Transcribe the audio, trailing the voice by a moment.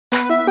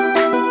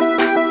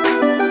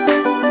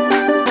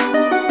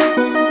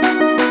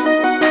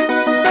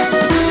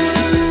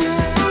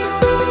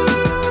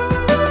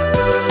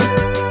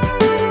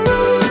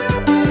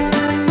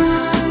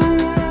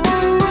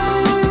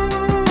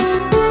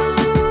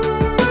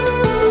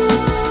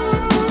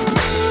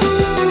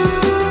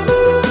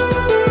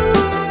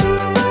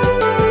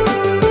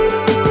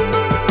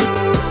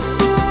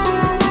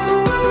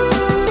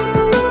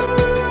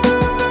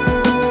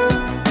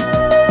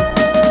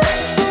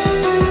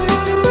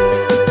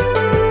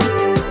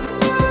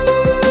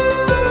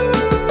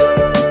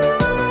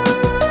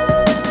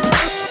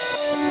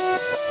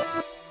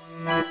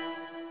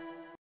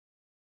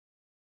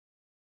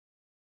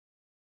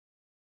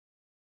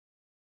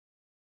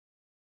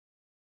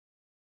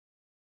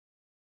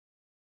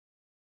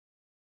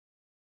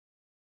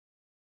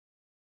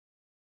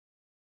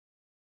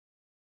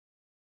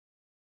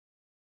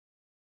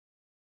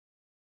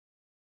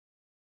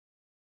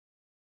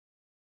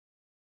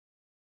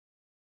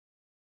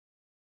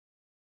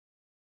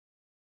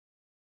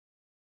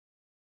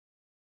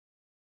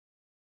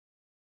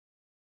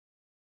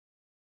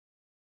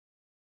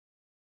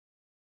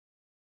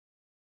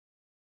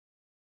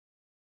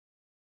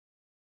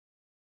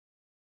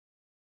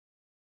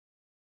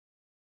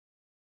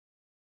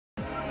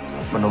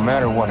But no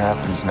matter what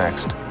happens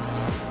next,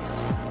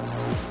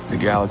 the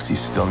galaxy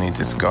still needs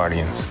its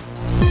Guardians.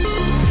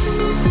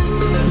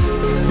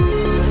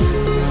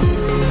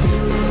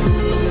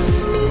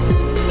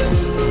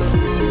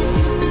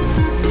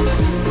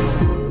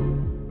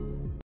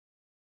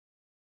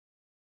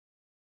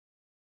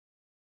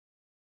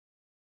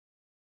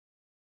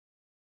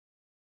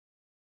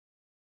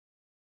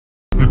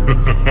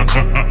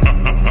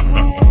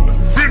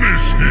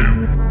 Finish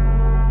him!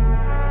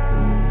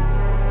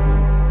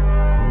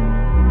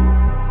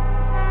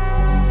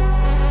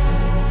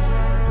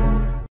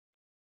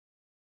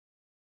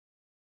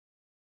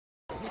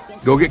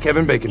 Go get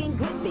Kevin Bacon.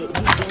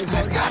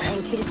 I've got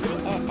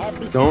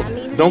it.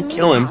 Don't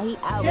kill him.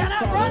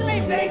 Cannot run me,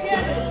 Bacon!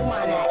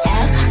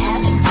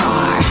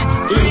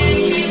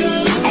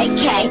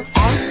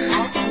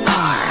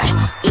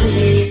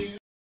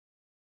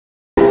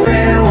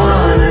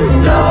 Everyone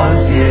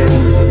adores you.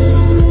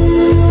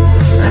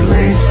 At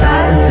least I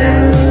do.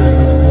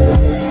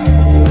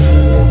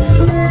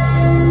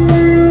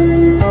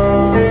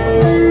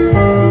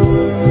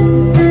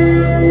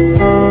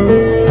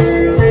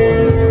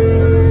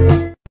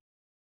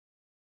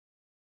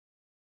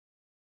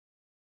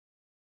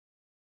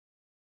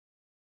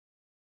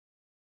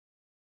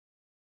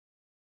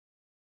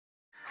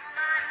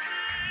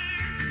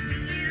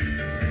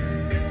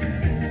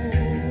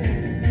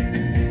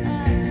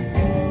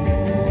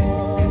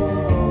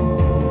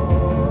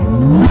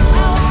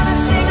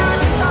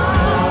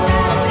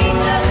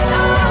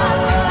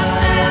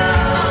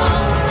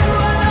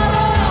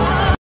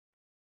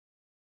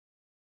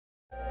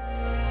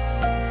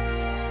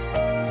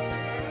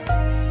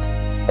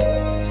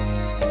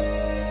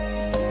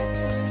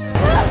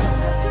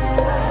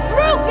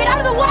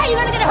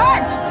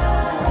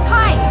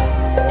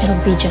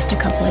 It'll be just a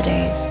couple of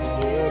days.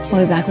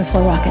 We'll be back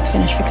before Rocket's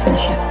finished fixing the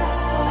ship.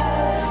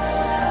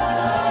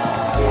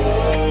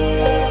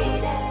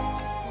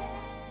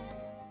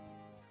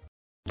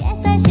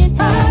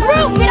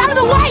 Rube, get out of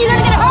the way! You're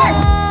gonna get hurt!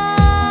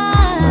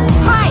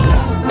 Hi!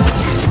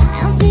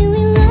 I'm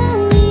feeling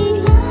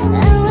lonely. I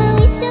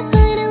wish I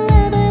find a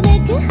lover that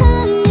could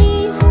hold me.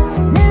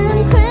 Now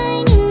I'm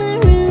crying in my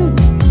room.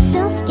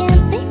 So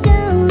scared they go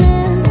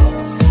less.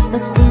 But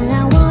still I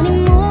wanted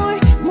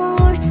more.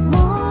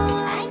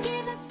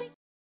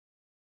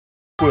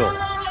 Quill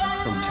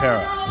from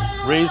Terra,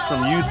 raised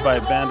from youth by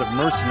a band of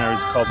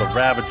mercenaries called the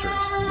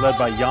Ravagers, led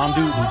by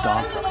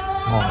𝒀𝒐𝒊𝒔𝒄𝒅.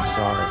 Oh, I'm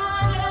sorry.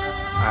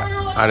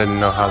 I didn't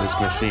know how this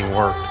machine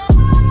worked.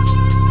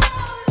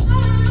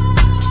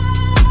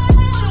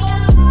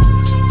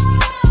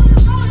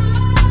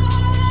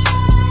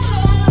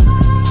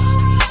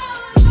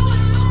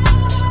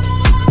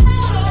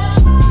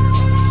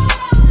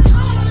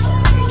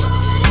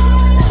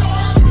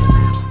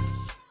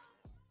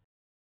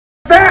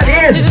 That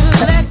is!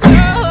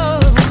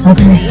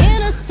 Okay.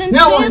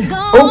 Now,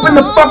 open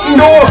the fucking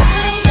door!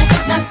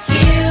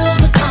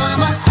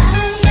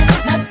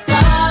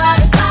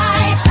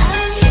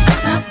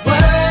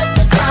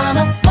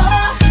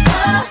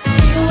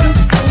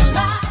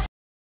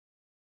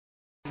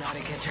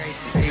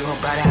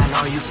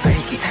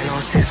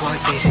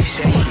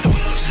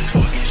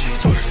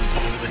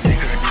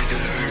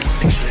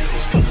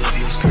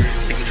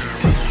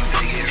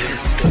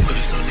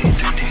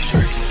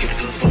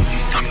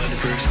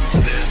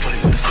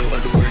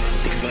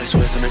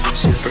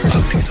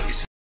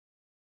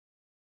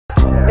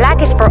 Black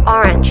is for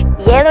orange,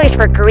 yellow is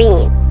for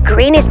green,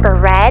 green is for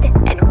red,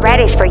 and red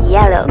is for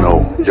yellow.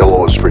 No,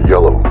 yellow is for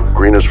yellow,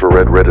 green is for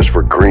red, red is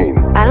for green.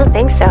 I don't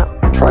think so.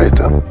 Try it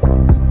then.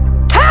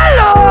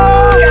 Hello!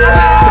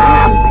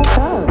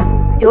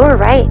 You were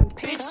right.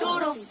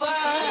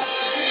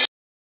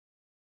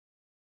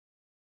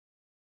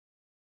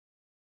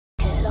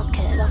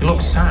 You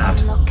look sad.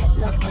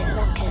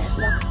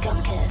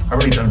 I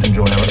really don't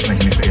enjoy how it's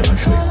making me feel,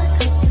 actually.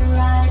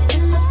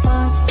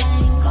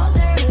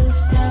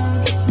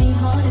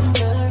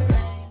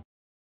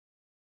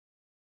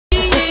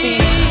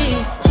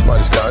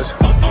 Spice guys.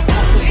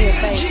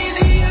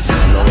 You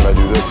know when I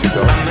do this, you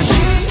don't.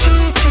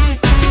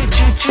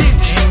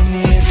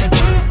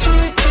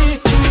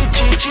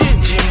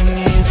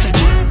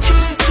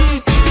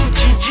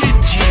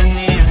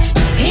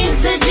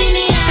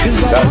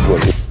 That's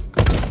what.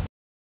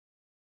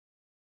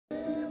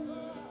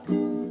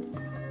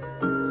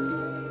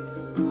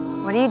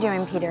 What are you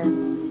doing, Peter?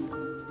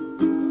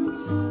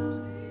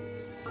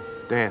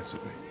 Dance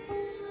with me.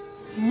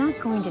 I'm not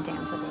going to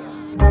dance with you.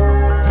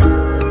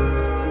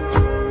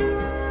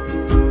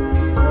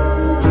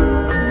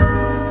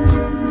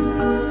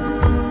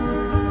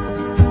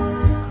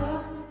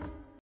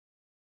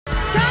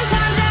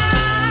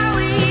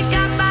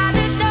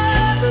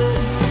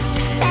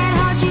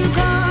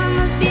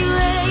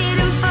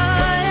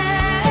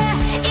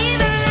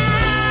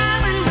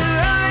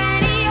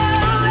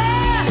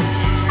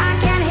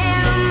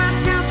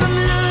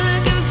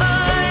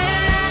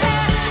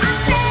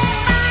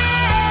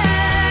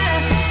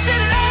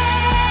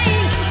 Hey!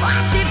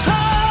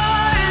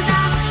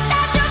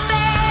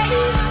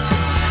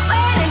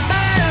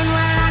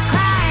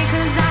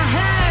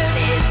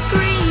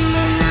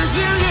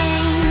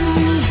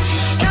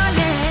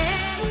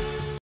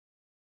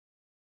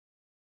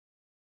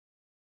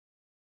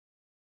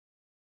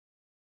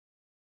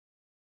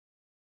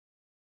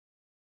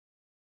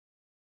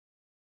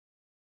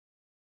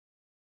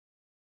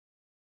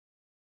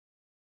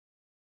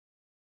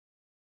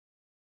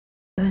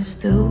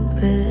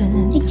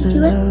 Stupid to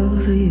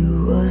love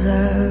you, was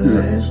I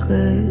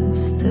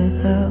reckless to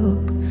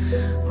help?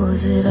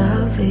 Was it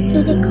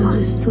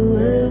obvious to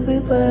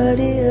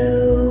everybody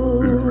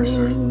else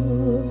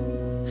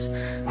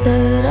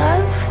that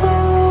I've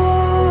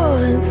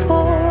fallen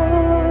for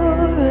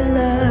a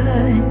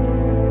lie?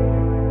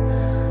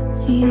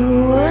 You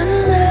were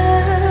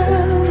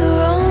never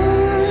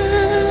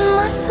on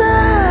my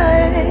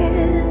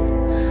side.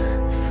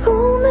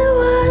 Fool me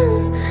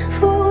once,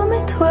 fool me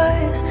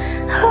twice.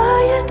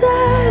 Higher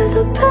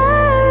the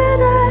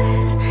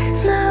paradise.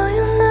 Now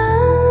you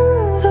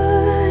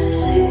never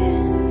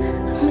see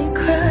me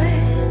cry.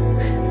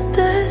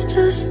 There's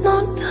just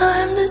no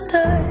time to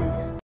die.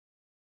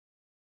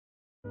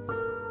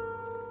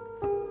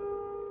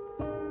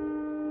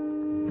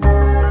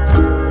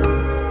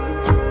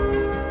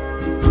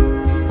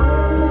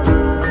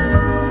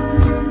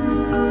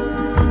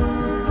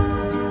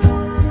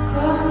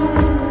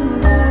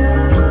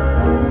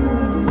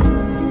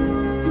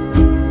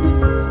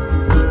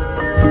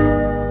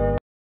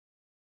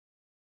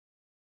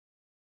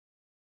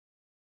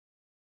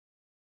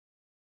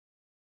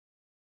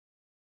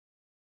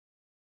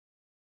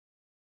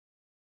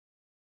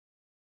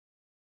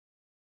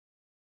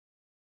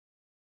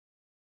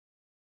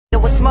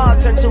 A small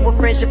turn to a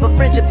friendship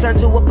turn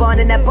to a bond,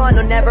 and that bond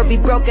will never be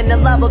broken, the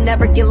love will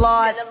never get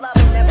lost.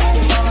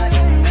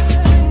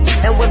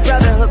 And when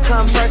brotherhood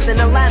come first, then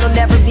the line will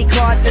never be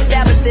crossed.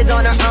 Established it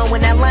on our own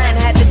when that line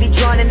had to be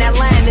drawn, and that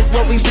line is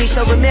what we reach,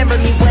 so remember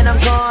me when I'm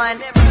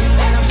gone.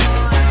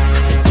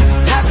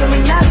 How can we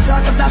not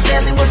talk about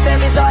family when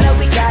family's all that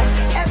we got?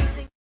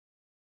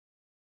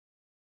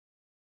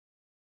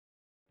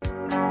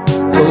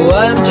 Oh,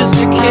 I'm just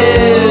a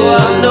kid,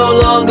 I'm no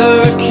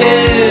longer a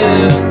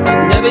kid.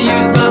 Never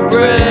use my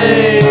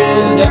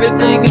brain,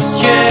 everything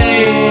has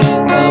changed.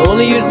 I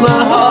only use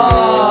my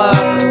heart,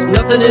 there's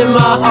nothing in my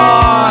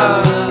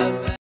heart.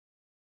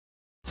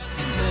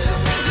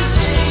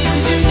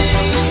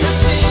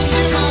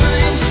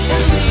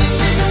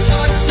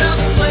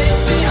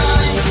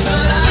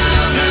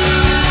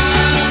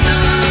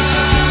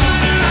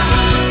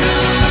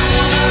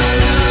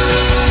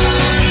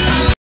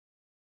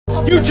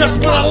 You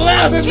just want to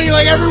laugh at me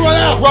like everyone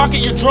else! Rocket,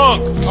 you're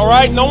drunk,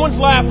 alright? No one's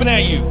laughing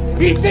at you.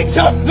 He thinks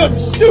I'm some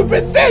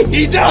stupid thing!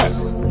 He does!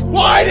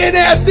 Well, I didn't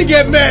ask to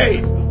get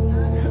made!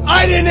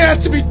 I didn't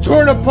ask to be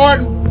torn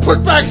apart and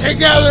put back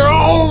together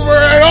over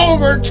and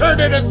over and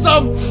turned into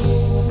some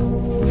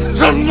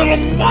little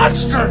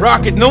monster!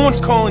 Rocket, no one's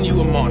calling you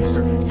a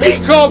monster. He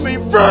called me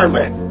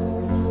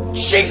vermin!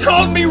 She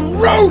called me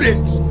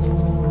rodent!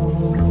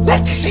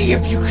 Let's see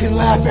if you can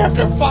laugh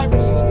after 5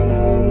 minutes.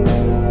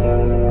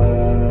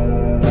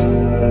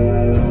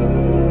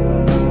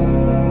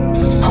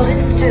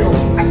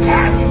 I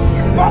can't.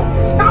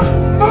 Stop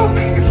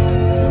moving.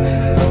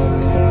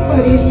 Why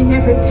did he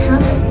never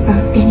tell us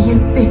about any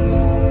of this?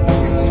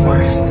 It's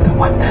worse than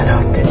what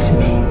Thanos did to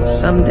me.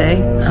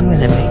 Someday, I'm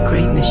gonna make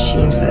great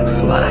machines that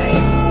fly,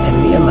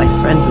 and me and my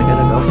friends are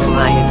gonna go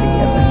flying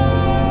together.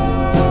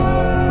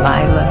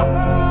 Lila,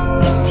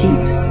 and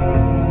Teeps,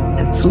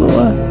 and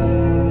Floor,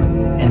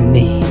 and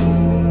me.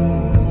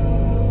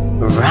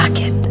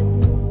 Rocket.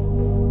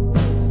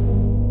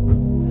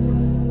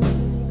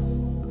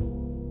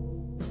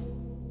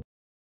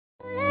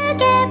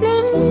 Look at me,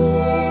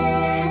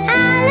 I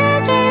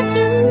look at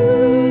you,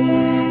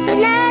 but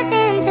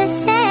nothing to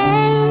say.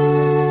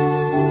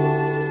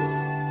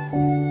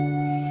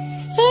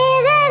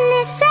 Isn't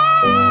it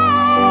strange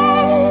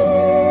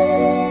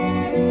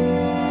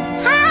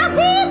how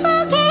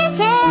people can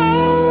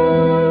change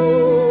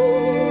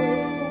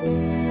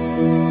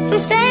from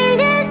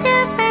strangers to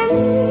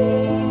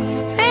friends,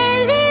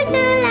 friends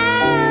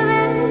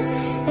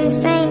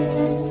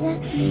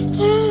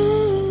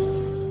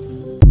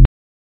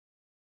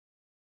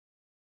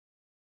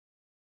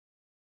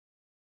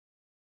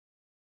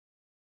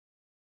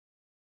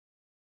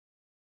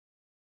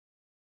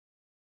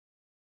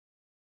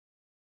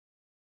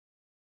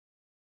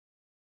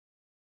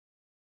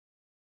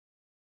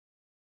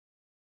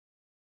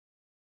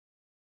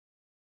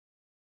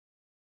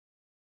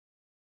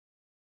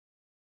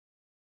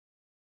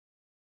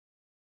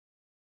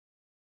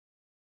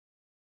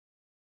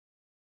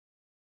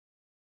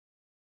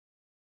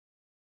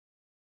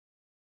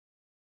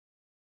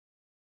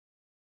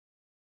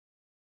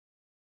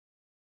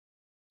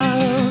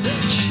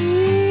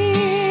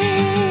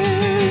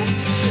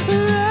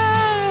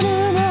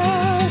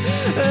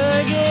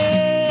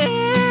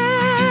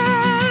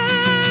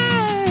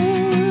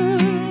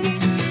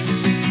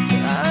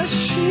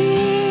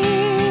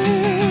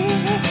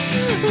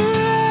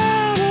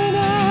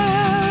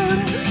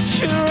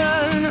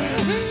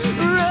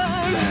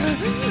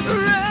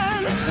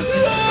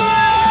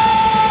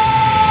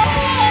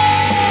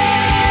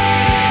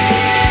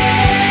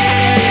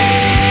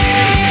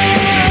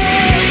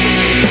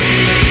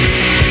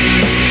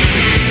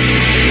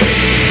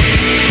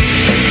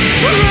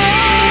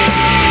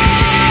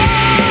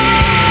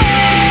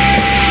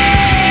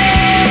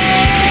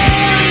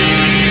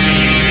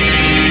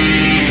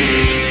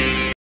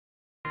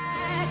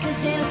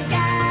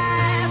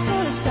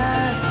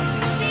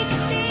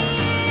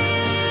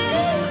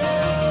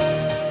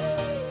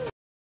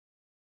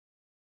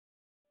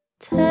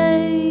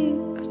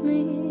Take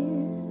me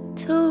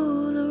to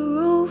the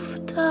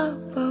rooftop.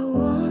 I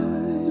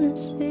wanna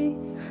see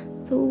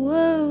the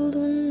world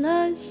when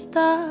I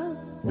stop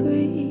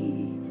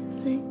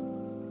breathing,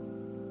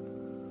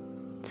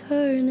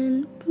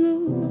 turning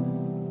blue.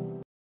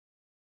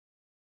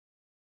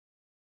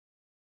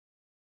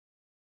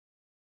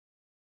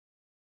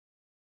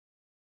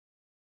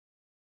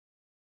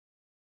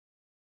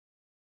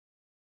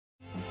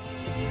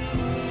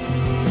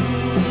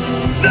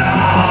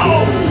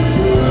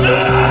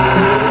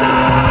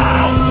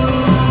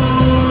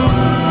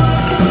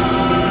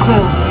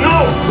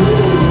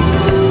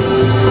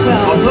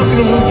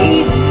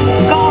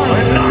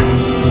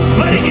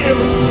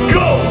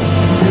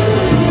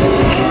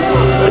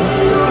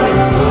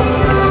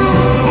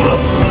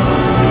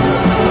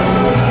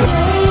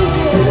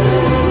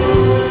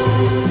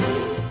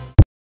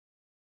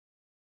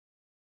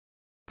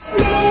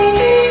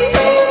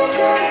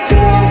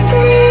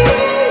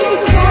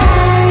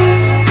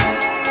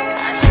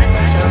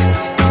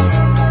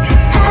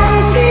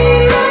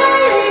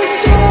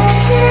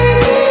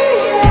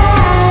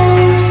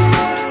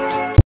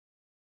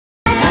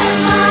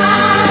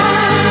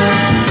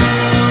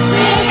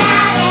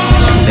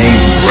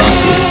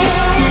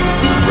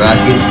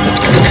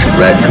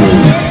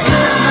 Raccoon.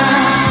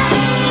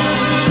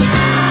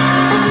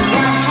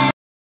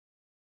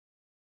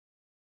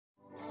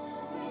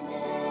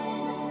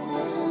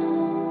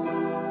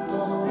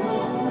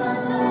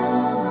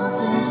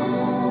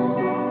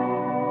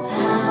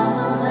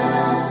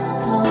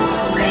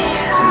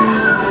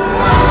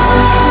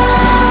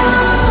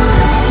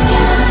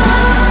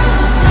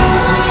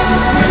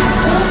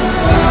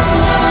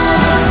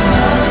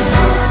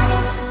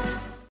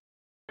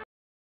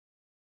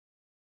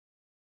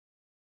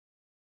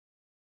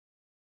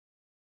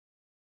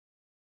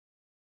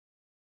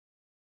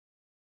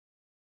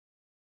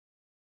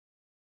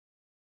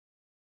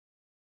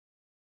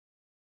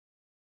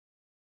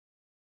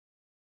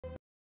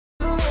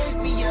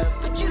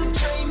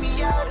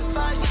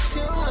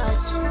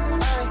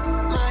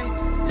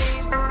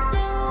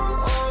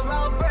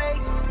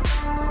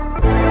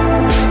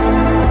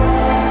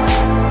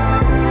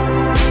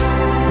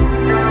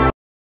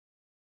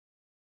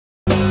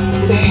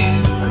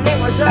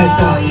 I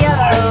saw you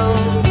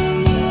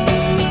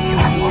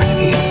are born to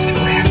be a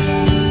destroyer.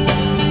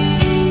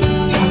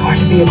 You are born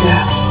to be a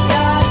death.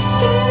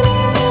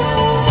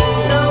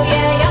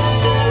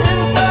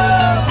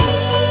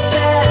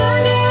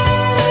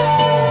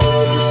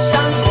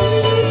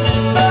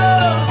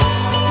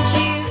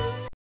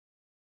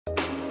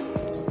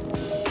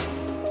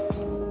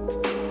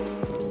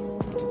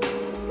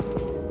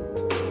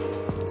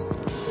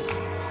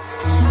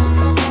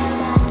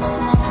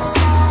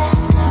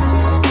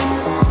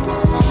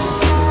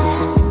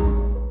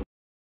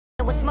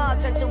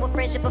 Turn to a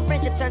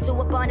friendship turn to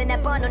a bond, and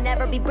that bond will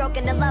never be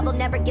broken, the love will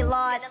never get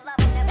lost.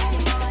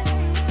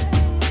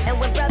 And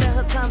when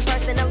brotherhood comes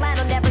first, then the line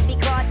will never be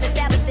crossed.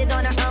 Established it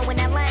on our own when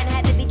that line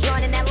had to be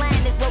drawn, and that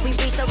line is what we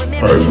reach, so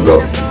remember. I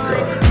love you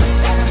guys.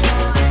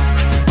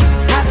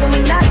 How can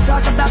we not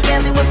talk about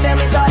family when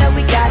family's all that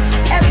we got?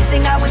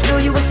 Everything I went through,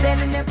 you were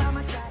standing there by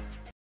my side.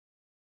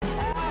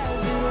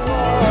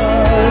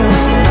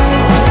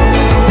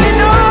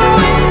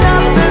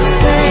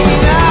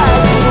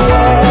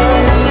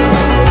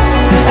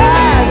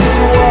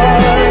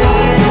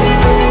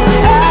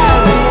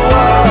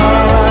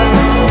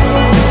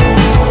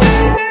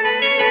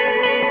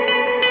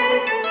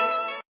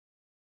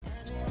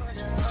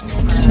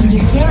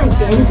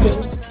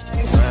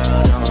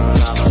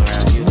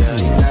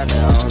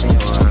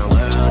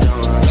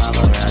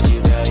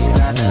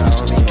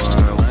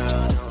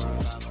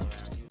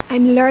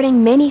 I'm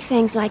learning many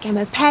things, like I'm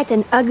a pet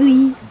and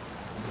ugly.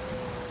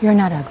 You're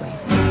not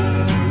ugly.